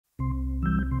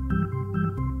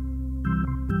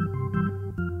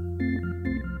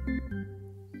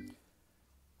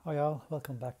Hi all,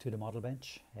 welcome back to the model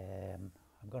bench. I'm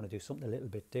going to do something a little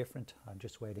bit different. I'm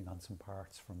just waiting on some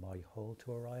parts from my hull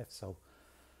to arrive, so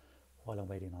while I'm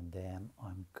waiting on them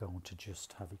I'm going to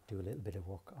just do a little bit of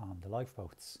work on the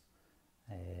lifeboats.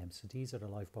 So these are the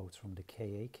lifeboats from the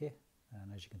KA kit,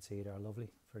 and as you can see they're lovely,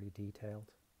 very detailed.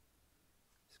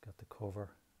 It's got the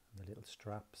cover and the little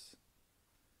straps.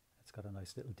 It's got a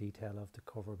nice little detail of the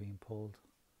cover being pulled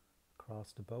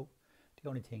across the boat. The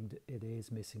only thing that it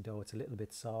is missing though, it's a little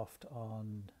bit soft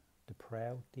on the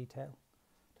prow detail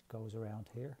that goes around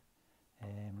here.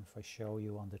 If I show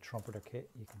you on the Trumpeter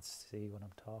kit, you can see what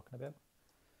I'm talking about.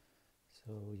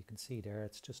 So you can see there,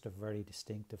 it's just a very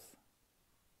distinctive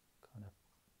kind of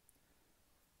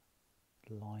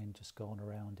line just going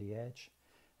around the edge.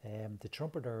 The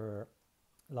Trumpeter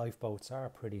lifeboats are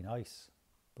pretty nice,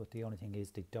 but the only thing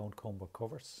is they don't come with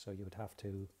covers, so you would have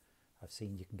to, I've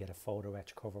seen you can get a photo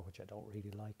etch cover, which I don't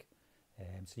really like.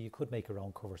 So you could make your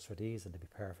own covers for these and they'd be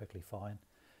perfectly fine.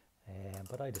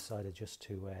 But I decided just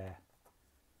to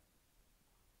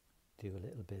do a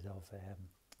little bit of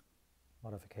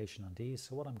modification on these.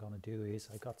 So what I'm going to do is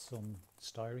I got some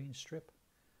styrene strip,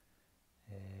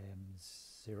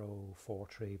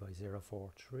 043 by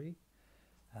 043.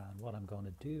 And what I'm going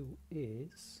to do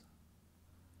is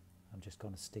I'm just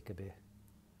going to stick a bit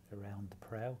around the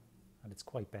prow. And it's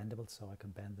quite bendable, so I can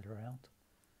bend it around.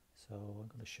 So I'm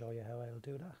going to show you how I'll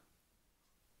do that.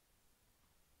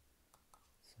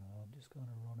 So I'm just going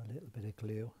to run a little bit of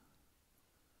glue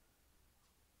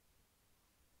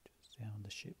just down the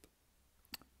ship,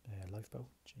 lifeboat,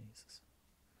 Jesus.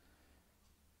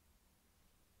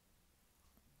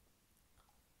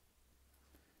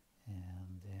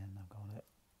 And then I'm going to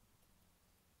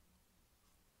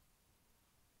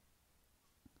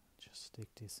just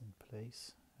stick this in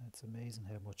place. It's amazing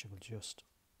how much it will just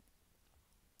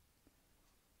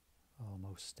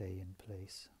almost stay in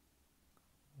place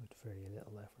with very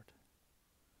little effort.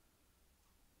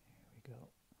 Here we go.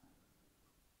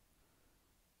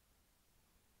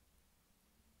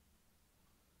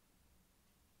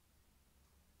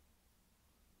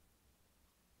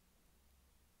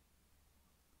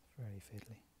 It's very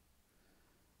fiddly.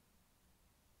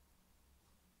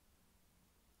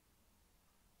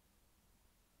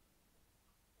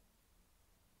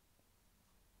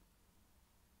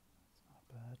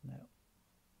 Bad now.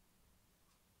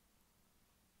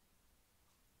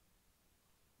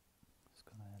 Just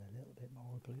going to add a little bit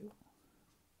more glue.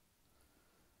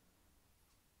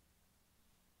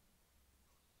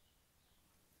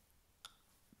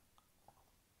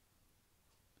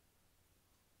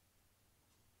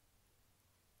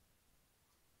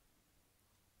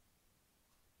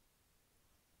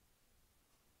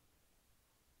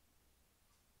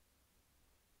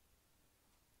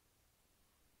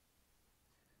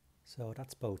 So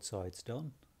that's both sides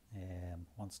done.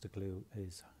 Once the glue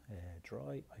is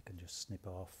dry, I can just snip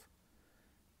off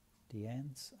the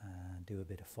ends and do a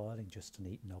bit of filing just to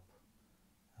neaten up,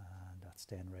 and that's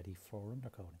then ready for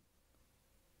undercoating.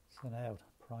 So now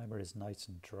the primer is nice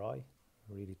and dry,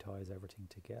 really ties everything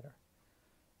together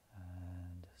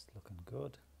and it's looking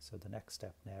good. So the next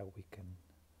step now, we can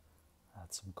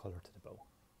add some colour to the boat.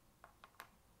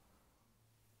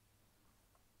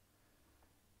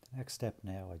 Next step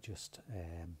now, I just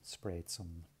sprayed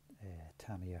some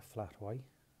Tamiya flat white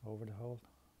over the whole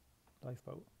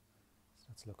lifeboat. So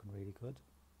that's looking really good.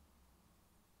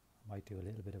 I might do a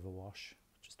little bit of a wash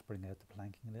just to bring out the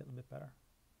planking a little bit better.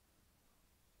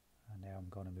 And now I'm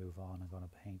going to move on. I'm going to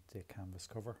paint the canvas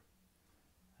cover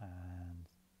and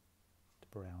the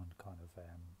brown kind of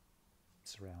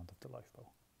surround of the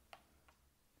lifeboat.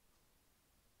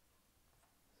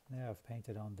 So now I've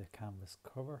painted on the canvas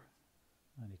cover,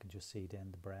 and you can just see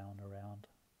then the brown around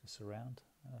the surround.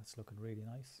 That's looking really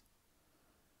nice.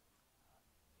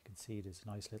 You can see there's a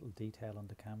nice little detail on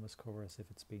the canvas cover as if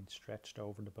it's been stretched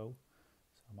over the boat.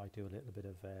 So I might do a little bit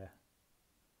of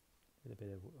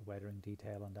weathering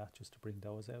detail on that just to bring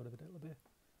those out a little bit.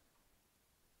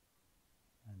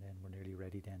 And then we're nearly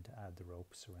ready then to add the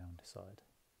ropes around the side.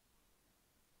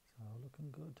 So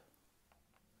looking good.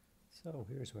 So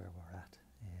here's where we're at.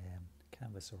 The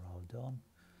canvas are all done.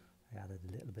 I added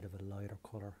a little bit of a lighter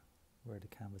colour where the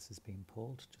canvas is being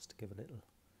pulled just to give a little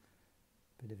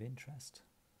bit of interest.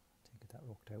 I think that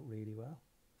worked out really well.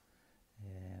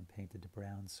 Painted the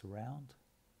brown surround,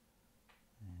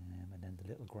 and then the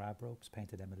little grab ropes,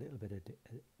 painted them a little bit of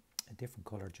a different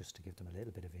colour just to give them a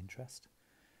little bit of interest.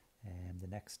 The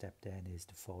next step then is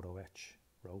the photo etch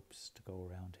ropes to go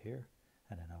around here,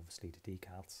 and then obviously the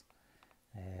decals.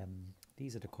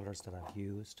 These are the colours that I've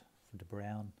used for the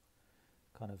brown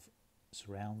kind of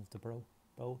surround of the boat.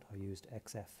 boat, I used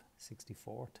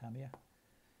XF64 Tamiya.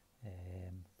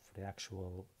 For the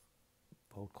actual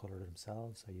boat colour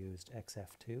themselves, I used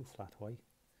XF2 flat white.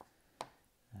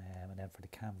 And then for the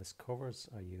canvas covers,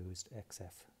 I used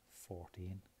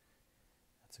XF14.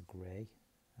 That's a grey.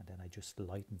 And then I just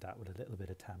lightened that with a little bit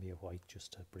of Tamiya white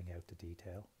just to bring out the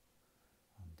detail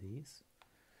on these.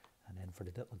 And then for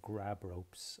the little grab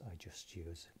ropes, I just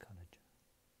use kind of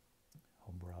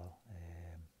Umbral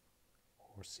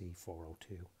or C402.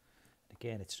 And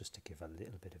again, it's just to give a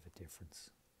little bit of a difference.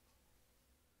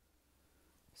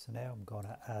 So now I'm going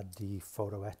to add the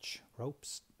photo etch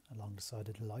ropes along the side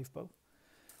of the lifeboat.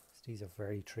 So these are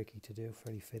very tricky to do,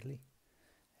 very fiddly.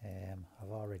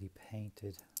 I've already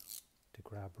painted the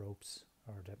grab ropes,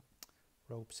 or the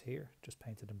ropes here, just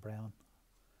painted them brown.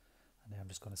 And now I'm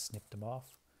just going to snip them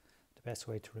off. The best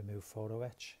way to remove photo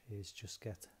etch is just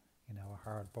get, you know, a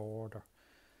hard board or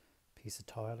piece of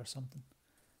tile or something.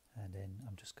 And then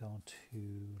I'm just going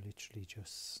to literally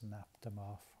just snap them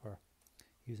off, or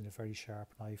using a very sharp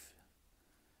knife,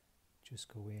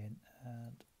 just go in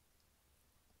and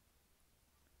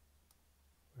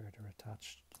where they're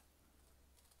attached.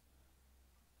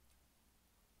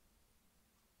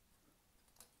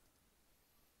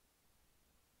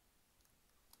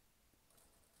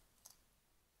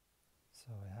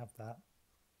 So I have that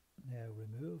now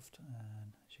removed,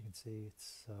 and as you can see,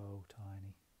 it's so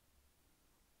tiny.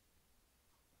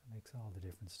 It makes all the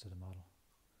difference to the model.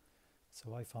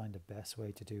 So I find the best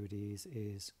way to do these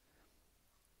is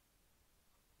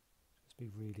just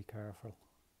be really careful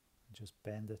and just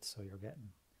bend it so you're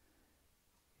getting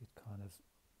it kind of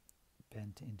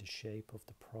bent into shape of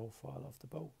the profile of the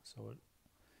boat. So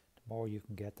the more you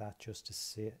can get that just to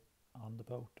sit on the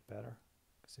boat, the better,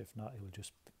 because if not, it will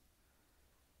just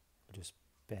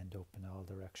bend up in all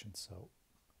directions. So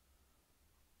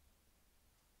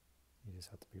you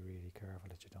just have to be really careful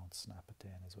that you don't snap it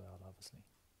in as well, obviously.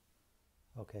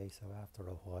 Okay, so after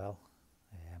a while,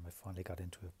 I finally got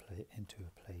into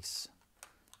a place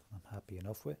I'm happy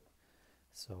enough with.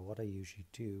 So what I usually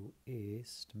do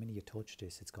is, the minute you touch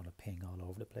this, it's going to ping all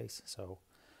over the place. So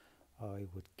I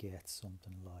would get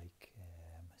something like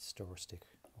a stir stick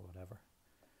or whatever.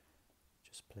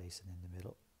 Just place it in the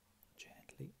middle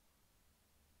gently.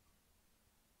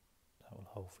 That will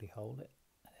hopefully hold it.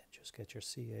 And then just get your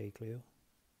CA glue.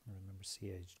 And remember,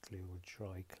 CA glue will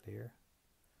dry clear.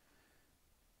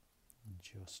 And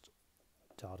just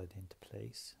dot it into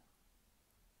place.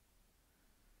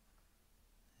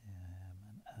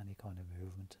 And any kind of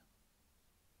movement,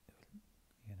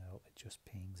 you know, it just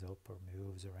pings up or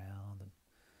moves around, and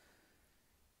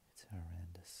it's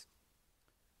horrendous.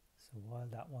 So while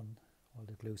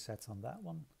the glue sets on that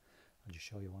one, I'll just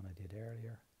show you one I did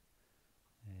earlier.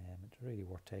 It's really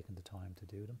worth taking the time to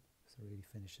do them, because it really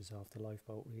finishes off the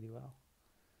lifeboat really well.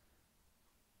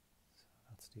 So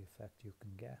that's the effect you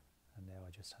can get. And now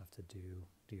I just have to do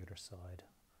the other side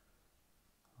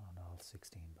on all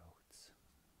 16 boats.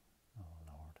 Oh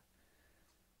Lord.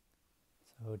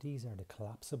 So these are the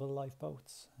collapsible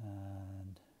lifeboats,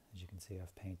 and as you can see,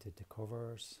 I've painted the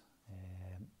covers.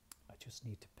 I just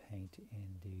need to paint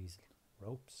in these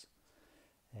ropes.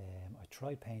 I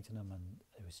tried painting them and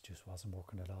it just wasn't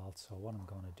working at all. So what I'm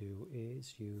going to do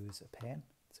is use a pen.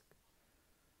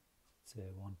 It's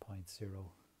a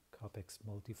 1.0 Copics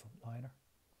multi-foot liner.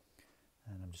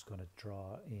 And I'm just going to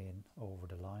draw in over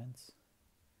the lines,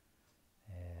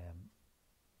 and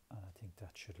I think that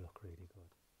should look really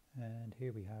good. And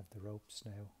here we have the ropes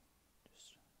now,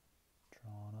 just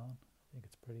drawn on. I think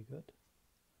it's pretty good.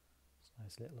 It's a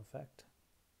nice little effect.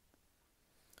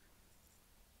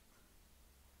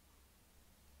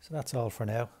 So that's all for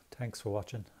now. Thanks for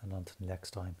watching, and until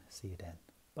next time, see you then.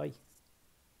 Bye.